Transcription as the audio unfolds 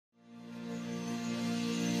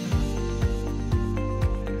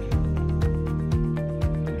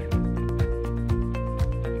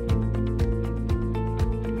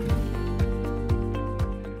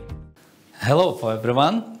Hello for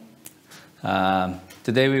everyone.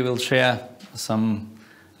 Today we will share some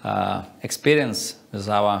experience with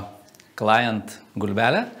our client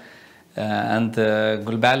Gulbele.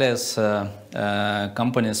 Gulbele is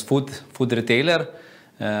company's food retailer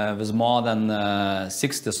with more than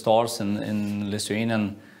 60 stores in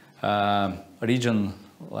Lithuanian region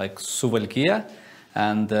like Suvalkija,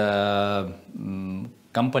 and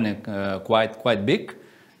company quite big.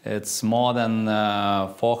 It's more than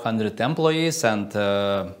 400 employees and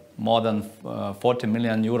more than 40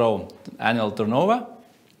 million euro annual turnover.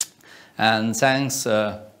 And thanks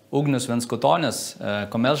Ugnių Venckutonis,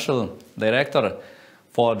 commercial director,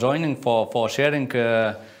 for joining, for sharing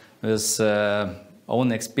his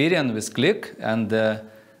own experience with Qlik. And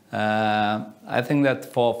I think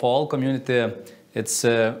that for all community, it's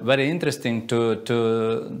very interesting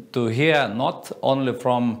to hear not only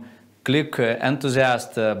from Qlik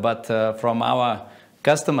enthusiasts, but from our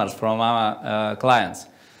customers, from our clients.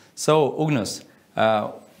 So, Ugnius,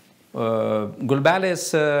 Gulbele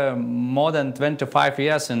is more than 25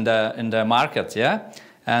 years in the market, yeah,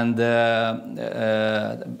 and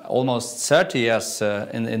almost 30 years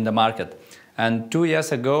in the market. And 2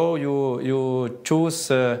 years ago, you choose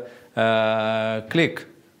Qlik.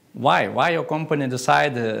 Why your company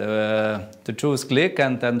decided to choose Qlik,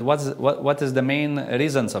 and what is the main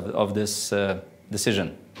reasons of this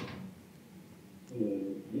decision?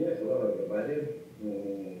 Yeah, hello everybody.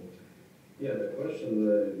 Yeah, the question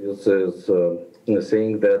is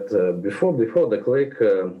saying that before the Qlik,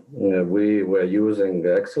 we were using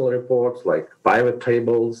Excel reports like pivot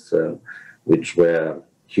tables, which were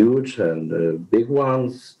huge and big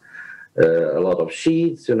ones, a lot of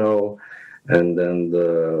sheets, you know. And then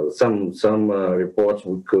some reports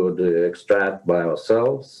we could extract by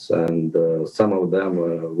ourselves, and some of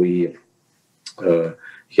them we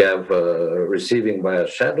have receiving by a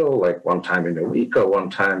schedule, like one time in a week or one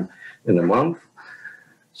time in a month.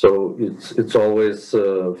 So it's always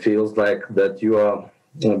feels like that you are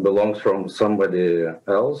belongs from somebody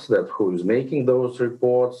else that who is making those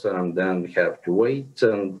reports, and then have to wait,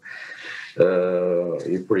 and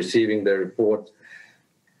if receiving the report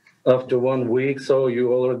after 1 week, so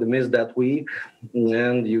you already missed that week,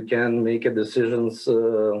 and you can make a decisions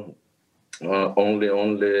only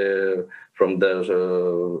from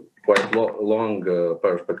the quite long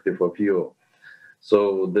perspective of view.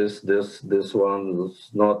 So this one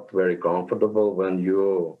is not very comfortable when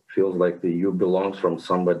you feel like you belongs from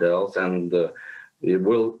somebody else, and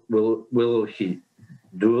will he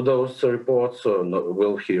do those reports, or no,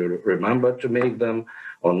 will he remember to make them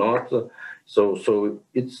or not? So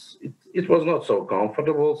it was not so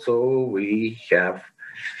comfortable. So we have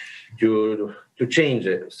to change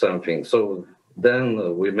something. So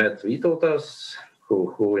then we met Vytautas,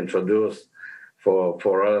 who introduced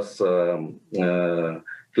for us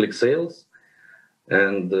Qlik Sales,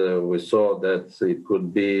 and we saw that it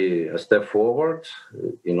could be a step forward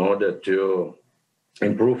in order to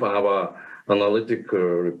improve our analytic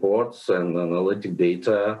reports and analytic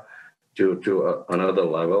data to another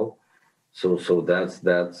level. So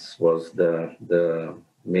that was the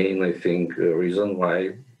main, I think, reason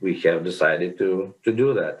why we have decided to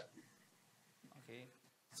do that. Okay.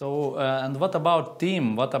 So and what about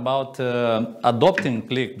team? What about adopting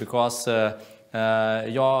Qlik? Because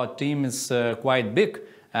your team is quite big,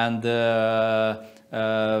 and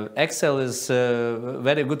Excel is a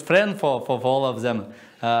very good friend for all of them.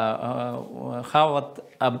 How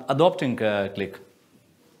adopting Qlik?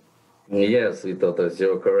 Yes, Vytautas,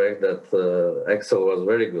 you're correct that Excel was a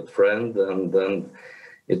very good friend, and then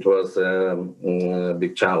it was a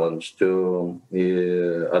big challenge to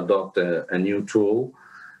adopt a new tool.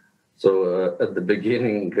 So at the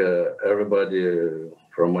beginning, everybody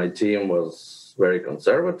from my team was very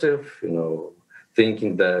conservative, you know,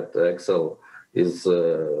 thinking that Excel is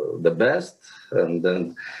the best, and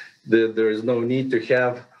then there is no need to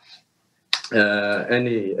have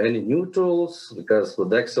any new tools, because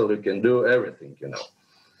with Excel you can do everything, you know.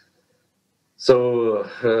 So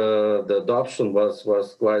the adoption was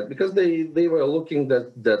quite, because they were looking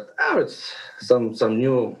that it's some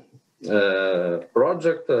new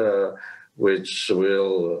project which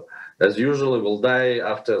will, as usually, will die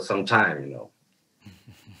after some time, you know.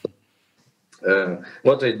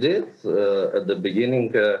 What I did at the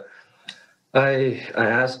beginning, I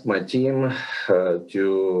asked my team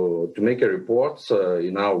to make a report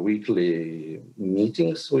in our weekly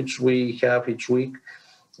meetings, which we have each week,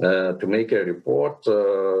 to make a report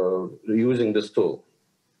using this tool.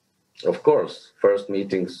 Of course, first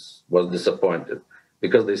meetings was disappointed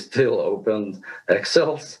because they still opened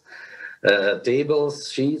Excel's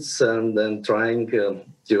tables, sheets, and then trying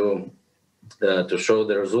to to show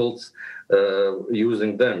the results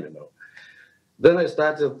using them, you know. Then I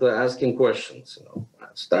started asking questions, you know.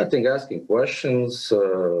 Starting asking questions,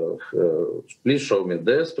 please show me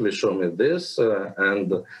this, please show me this,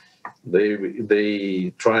 and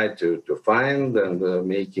they tried to find and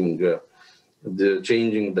making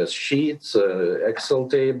changing the sheets, Excel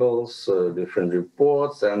tables, different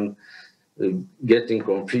reports, and getting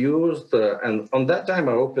confused. And on that time,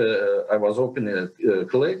 I was opening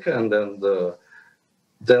Qlik and then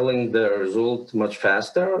telling the result much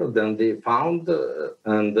faster than they found,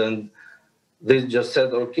 and then they just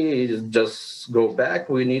said, okay, just go back.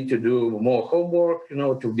 We need to do more homework, you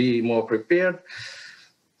know, to be more prepared.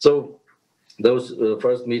 So those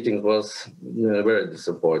first meetings was very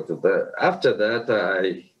disappointed. After that,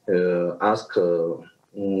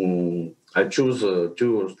 I choose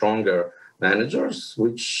two stronger managers,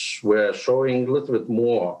 which were showing a little bit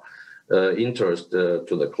more interest to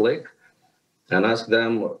the Qlik, and ask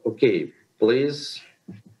them, okay, please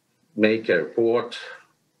make a report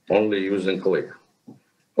only using Qlik.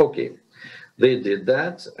 Okay, they did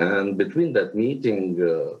that, and between that meeting,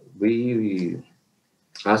 we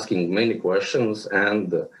asking many questions,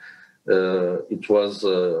 and it was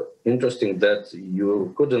interesting that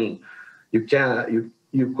you could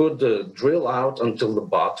drill out until the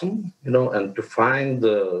bottom, you know, and to find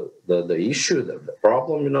the issue, the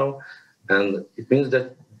problem, you know, and it means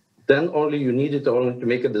that then only you needed only to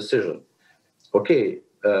make a decision. Okay,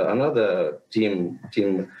 another team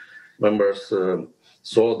members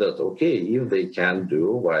saw that, okay, if they can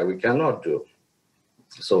do, why we cannot do?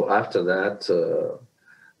 So after that,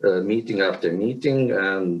 meeting after meeting,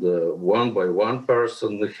 and one by one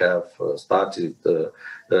person have started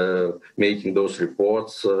making those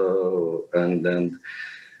reports, and then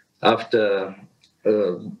after,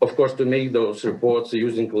 of course, to make those reports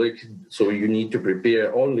using Qlik, so you need to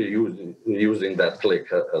prepare only using that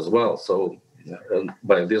Qlik as well. So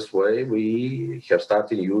by this way, we have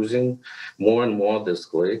started using more and more this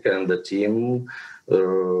Qlik, and the team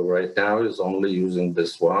right now is only using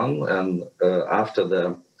this one. And after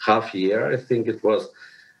the half year, I think it was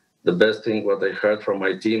the best thing what I heard from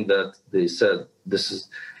my team, that they said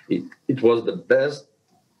it was the best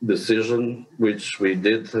decision which we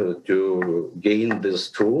did to gain this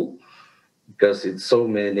tool, because it's so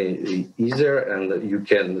many easier and you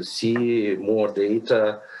can see more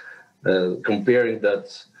data, comparing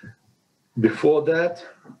that. Before that,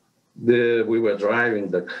 we were driving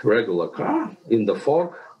the regular car in the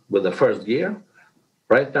fog with the first gear.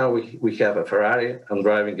 Right now we have a Ferrari and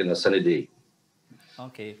driving in a sunny day.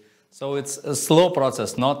 Okay, so it's a slow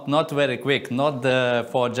process, not very quick, not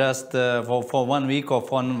for just for 1 week or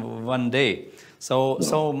for one day. So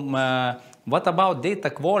what about data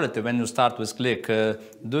quality when you start with Qlik?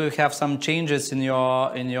 Do you have some changes in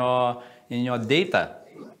your data?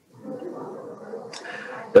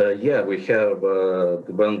 Yeah, we have.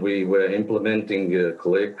 When we were implementing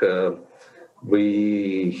Qlik,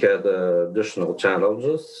 we had additional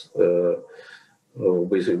challenges.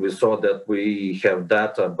 We saw that we have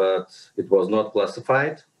data, but it was not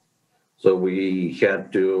classified. So we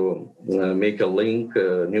had to make a link,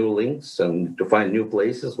 new links, and to find new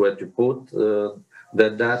places where to put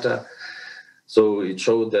that data. So it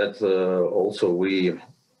showed that also we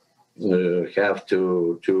have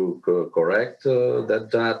to correct that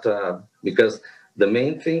data, because the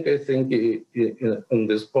main thing I think in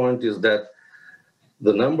this point is that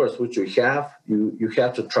the numbers which you have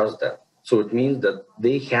to trust them. So it means that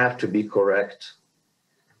they have to be correct,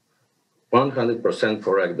 100%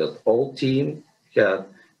 correct, that all team have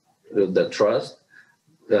the trust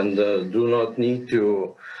and do not need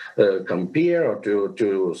to compare or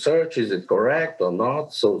to search, is it correct or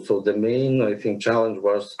not? So the main, I think, challenge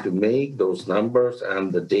was to make those numbers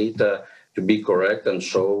and the data to be correct and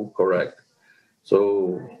show correct.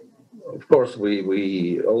 So, of course,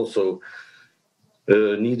 we also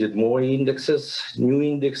needed more indexes, new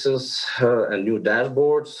indexes, and new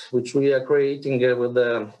dashboards, which we are creating with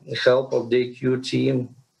the help of the AQ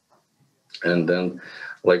team. And then,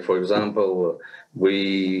 like, for example,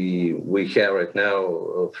 we have right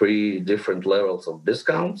now 3 different levels of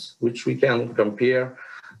discounts, which we can compare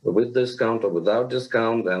with discount or without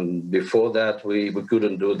discount. And before that, we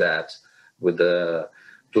couldn't do that with the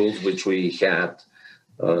tools which we had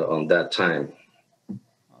on that time.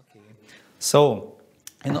 Okay. So,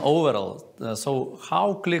 in overall, so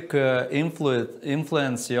how Qlik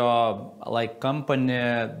influence your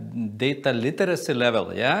company data literacy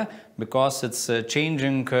level, yeah? Because it's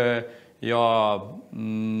changing your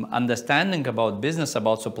understanding about business,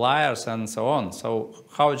 about suppliers, and so on. So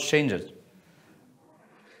how it changes?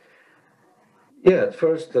 Yeah, at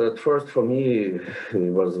first for me,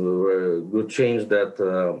 it was a very good change that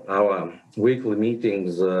our weekly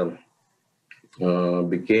meetings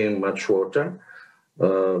became much shorter.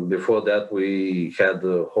 Before that, we had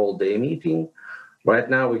a whole day meeting. Right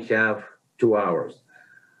now, we have 2 hours.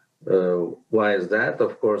 Why is that?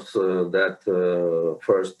 Of course, that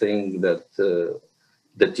first thing that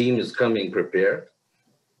the team is coming prepared.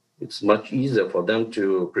 It's much easier for them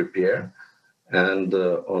to prepare. And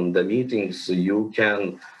on the meetings, you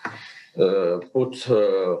can put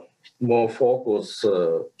more focus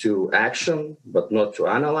to action, but not to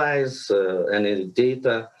analyze any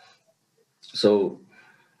data. So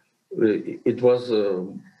it was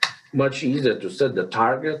much easier to set the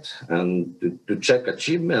target and to check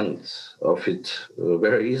achievement of it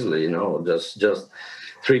very easily, just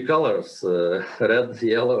 3 colors, red,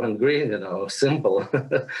 yellow, and green, simple.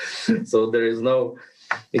 So there is no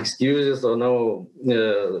excuses or no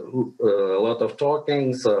a lot of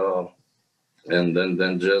talking, so and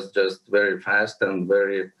then just very fast and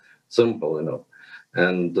very simple,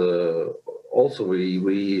 and also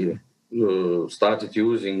we started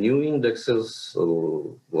using new indexes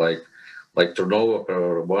like turnover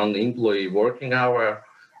per one employee working hour,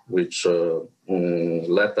 which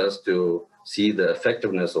led us to see the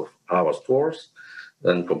effectiveness of our stores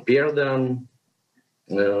and compare them.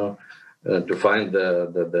 To find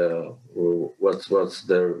what's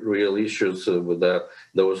the real issues with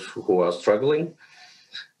those who are struggling,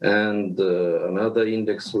 and another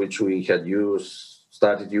index which we had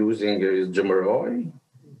started using is GMROI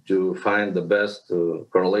to find the best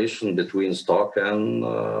correlation between stock and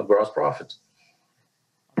gross profit.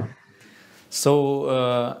 So,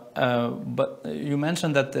 but you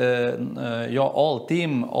mentioned that your all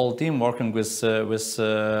team working with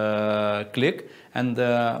Qlik, and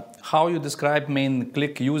how you describe main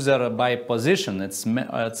Qlik user by position? It's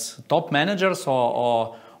top managers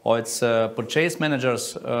or it's purchase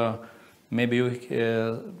managers. Maybe you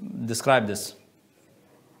describe this.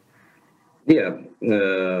 Yeah,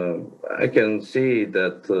 I can see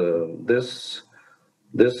that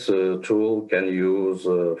this tool can use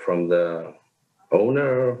from the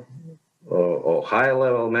owner or high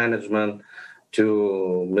level management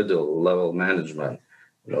to middle level management.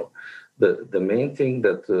 The main thing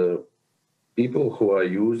that people who are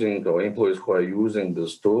using or employees who are using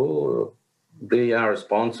this tool, they are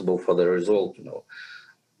responsible for the result.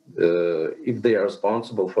 If they are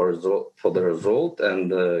responsible for the result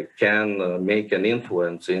and can make an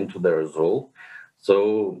influence into the result,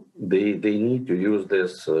 so they need to use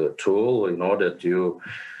this tool in order to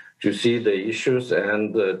see the issues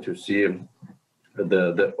and to see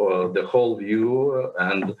the whole view,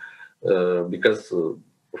 and because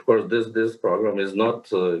of course this program is not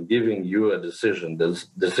giving you a decision. This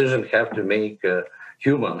decision have to make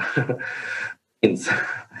human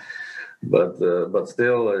but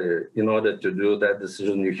still in order to do that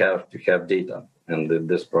decision you have to have data, and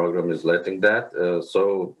this program is letting that.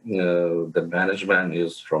 So the management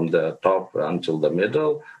is from the top until the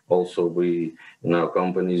middle. Also, we in our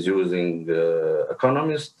company is using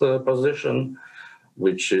economist position,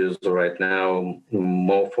 which is right now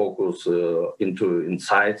more focused into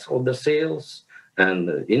insights of the sales and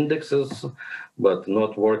indexes, but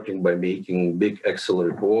not working by making big Excel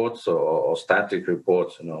reports or static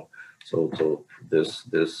reports. So this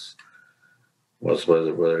was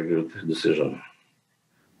a very good decision.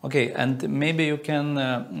 Okay, and maybe you can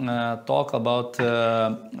talk about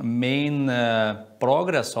main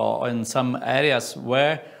progress or in some areas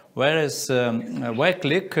where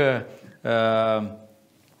Qlik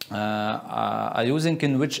are using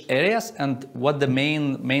in which areas, and what the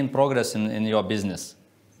main progress in your business.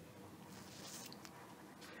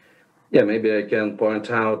 Yeah, maybe I can point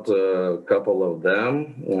out a couple of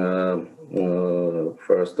them.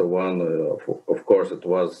 First one, of course, it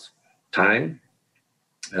was time.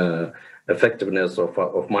 Effectiveness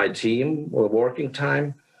of my team or working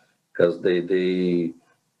time, because they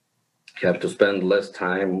have to spend less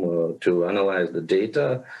time to analyze the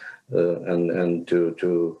data and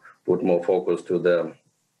to put more focus to the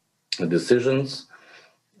decisions.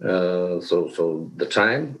 So the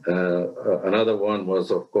time. Another one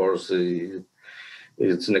was, of course,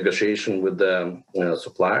 it's negotiation with the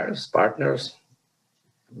suppliers, partners,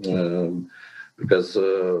 because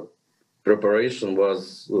preparation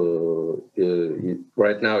was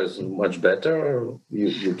right now is much better.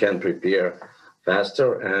 You can prepare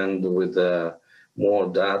faster and with more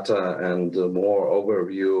data and more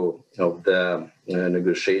overview of the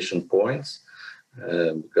negotiation points,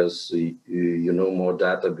 because you know more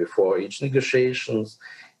data before each negotiations.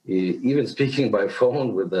 Even speaking by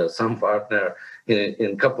phone with some partner,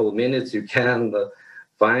 in a couple of minutes you can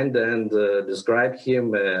find and describe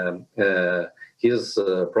him, his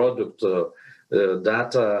product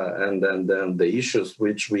data, and then the issues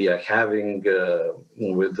which we are having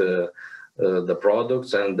with the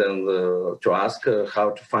products, and then to ask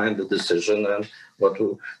how to find the decision and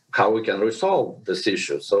how we can resolve this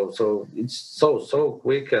issue. So it's so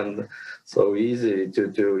quick and so easy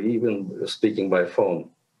to even speaking by phone.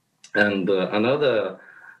 And another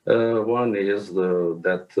one is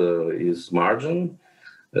is margin.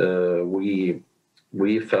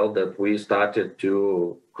 We felt that we started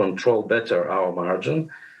to control better our margin.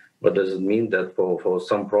 What does it mean? That for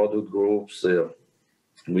some product groups,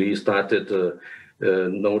 we started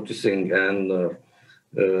noticing and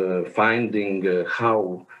finding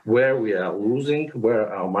where we are losing,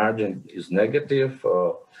 where our margin is negative,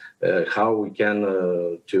 how we can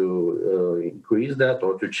to increase that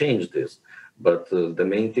or to change this. But the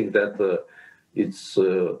main thing that it's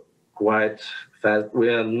quite fast. We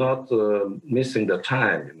are not missing the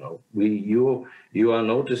time. You are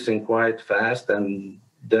noticing quite fast, and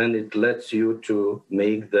then it lets you to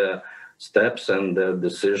make the steps and the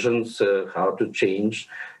decisions how to change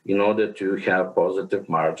in order to have positive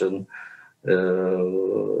margin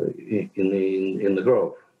in the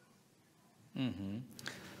growth. Mm-hmm.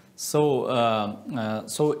 So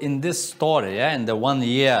in this story, in the 1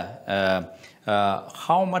 year,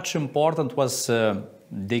 how much important was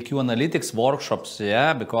DQ Analytics workshops?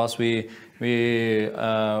 Because we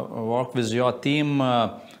work with your team.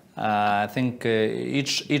 I think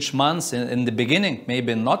each month in the beginning,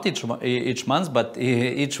 maybe not each month, but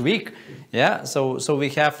each week. So we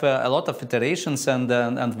have a lot of iterations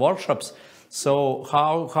and workshops. So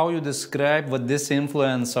how you describe what this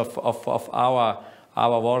influence of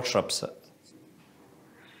our workshops?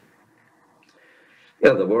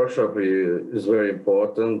 Yeah, the workshop is very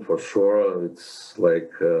important for sure. It's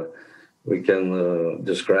like we can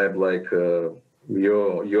describe like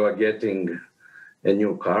you are getting a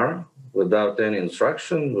new car without any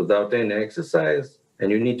instruction, without any exercise,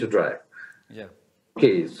 and you need to drive. Yeah.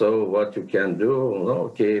 Okay, so what you can do?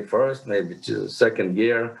 Okay, first maybe to second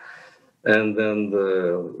gear, and then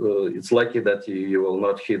it's lucky that you will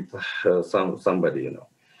not hit somebody,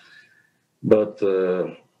 But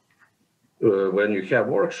when you have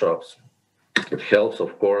workshops, it helps,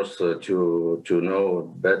 of course, to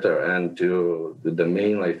know better, and to the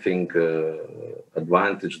main, I think,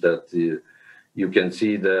 advantage that you can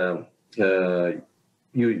see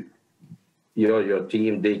your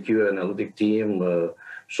team, DQ analytic team,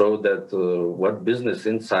 show that what business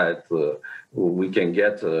insight we can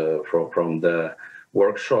get from the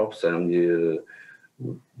workshops, and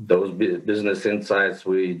those business insights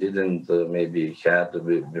we didn't maybe had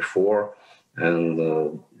before,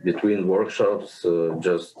 and between workshops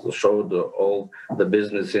just showed all the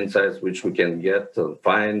business insights which we can get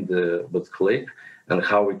find with Qlik, and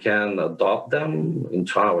how we can adopt them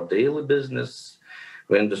into our daily business.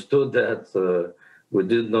 We understood that we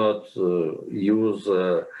did not use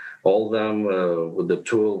all them with the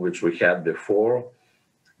tool which we had before,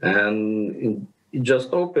 and it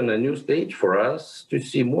just opened a new stage for us to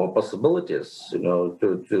see more possibilities,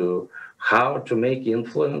 to how to make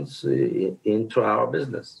influence into our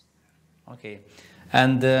business. Okay.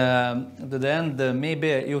 And to the end, maybe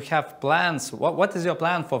you have plans. What is your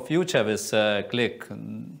plan for future with Qlik?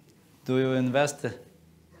 Do you invest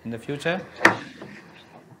in the future?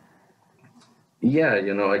 Yeah,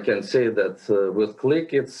 I can say that with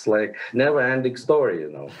Qlik, it's like never-ending story,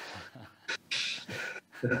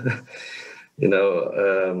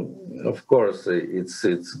 Of course,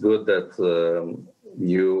 it's good that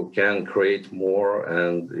you can create more,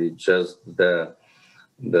 and it's just the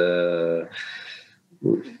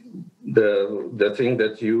thing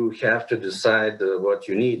that you have to decide what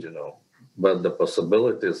you need, But the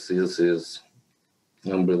possibilities is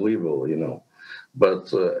unbelievable,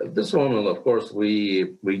 But at this moment, of course,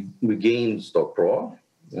 we gained Stock Pro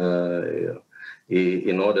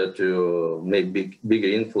in order to make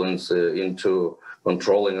bigger influence into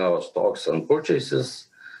controlling our stocks and purchases,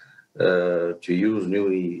 to use new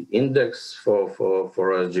index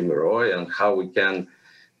for us, Jimmy Roy, and how we can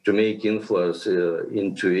to make influence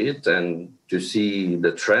into it, and to see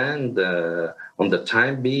the trend on the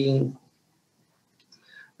time being.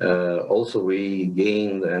 Also, we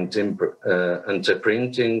gained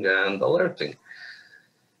anti-printing and alerting.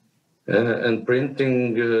 And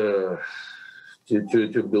printing,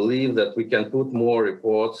 to believe that we can put more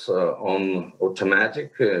reports on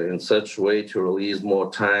automatic in such way to release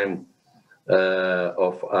more time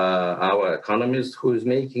of our economist, who is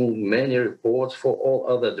making many reports for all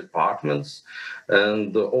other departments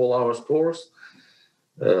and all our stores.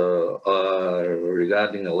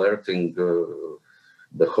 regarding alerting,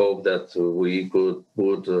 the hope that we could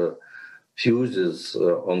put fuses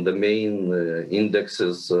on the main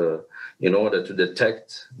indexes in order to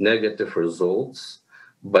detect negative results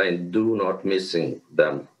by do not missing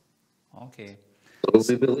them. Okay. So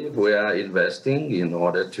we believe we are investing in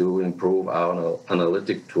order to improve our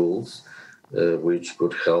analytic tools, which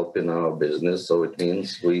could help in our business. So it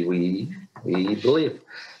means we believe.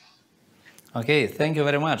 Okay, thank you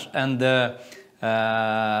very much. And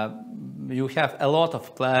you have a lot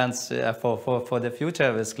of plans for the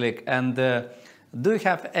future with Qlik. And do you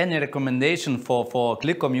have any recommendation for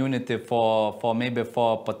Qlik community for maybe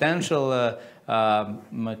for potential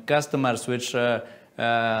customers which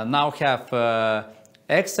now have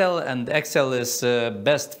Excel, and Excel is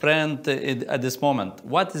best friend at this moment?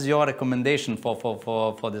 What is your recommendation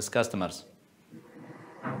for these customers?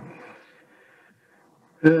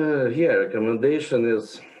 Recommendation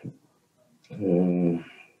is,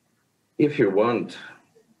 if you want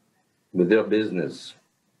with your business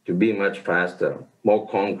to be much faster, more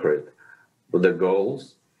concrete with the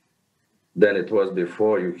goals than it was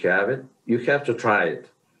before you have it, you have to try it.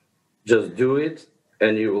 Just do it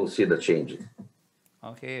and you will see the changes.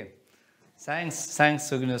 Okay. Thanks,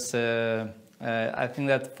 Ugnius. I think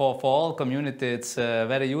that for all community, it's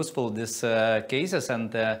very useful, these cases,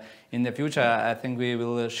 and in the future, I think we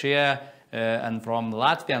will share and from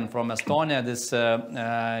Latvia and from Estonia these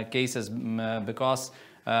cases, because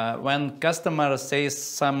when customer says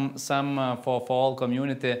some for all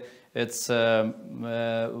community, it's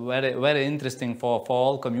very interesting for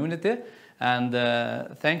all community. And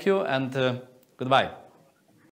thank you and goodbye.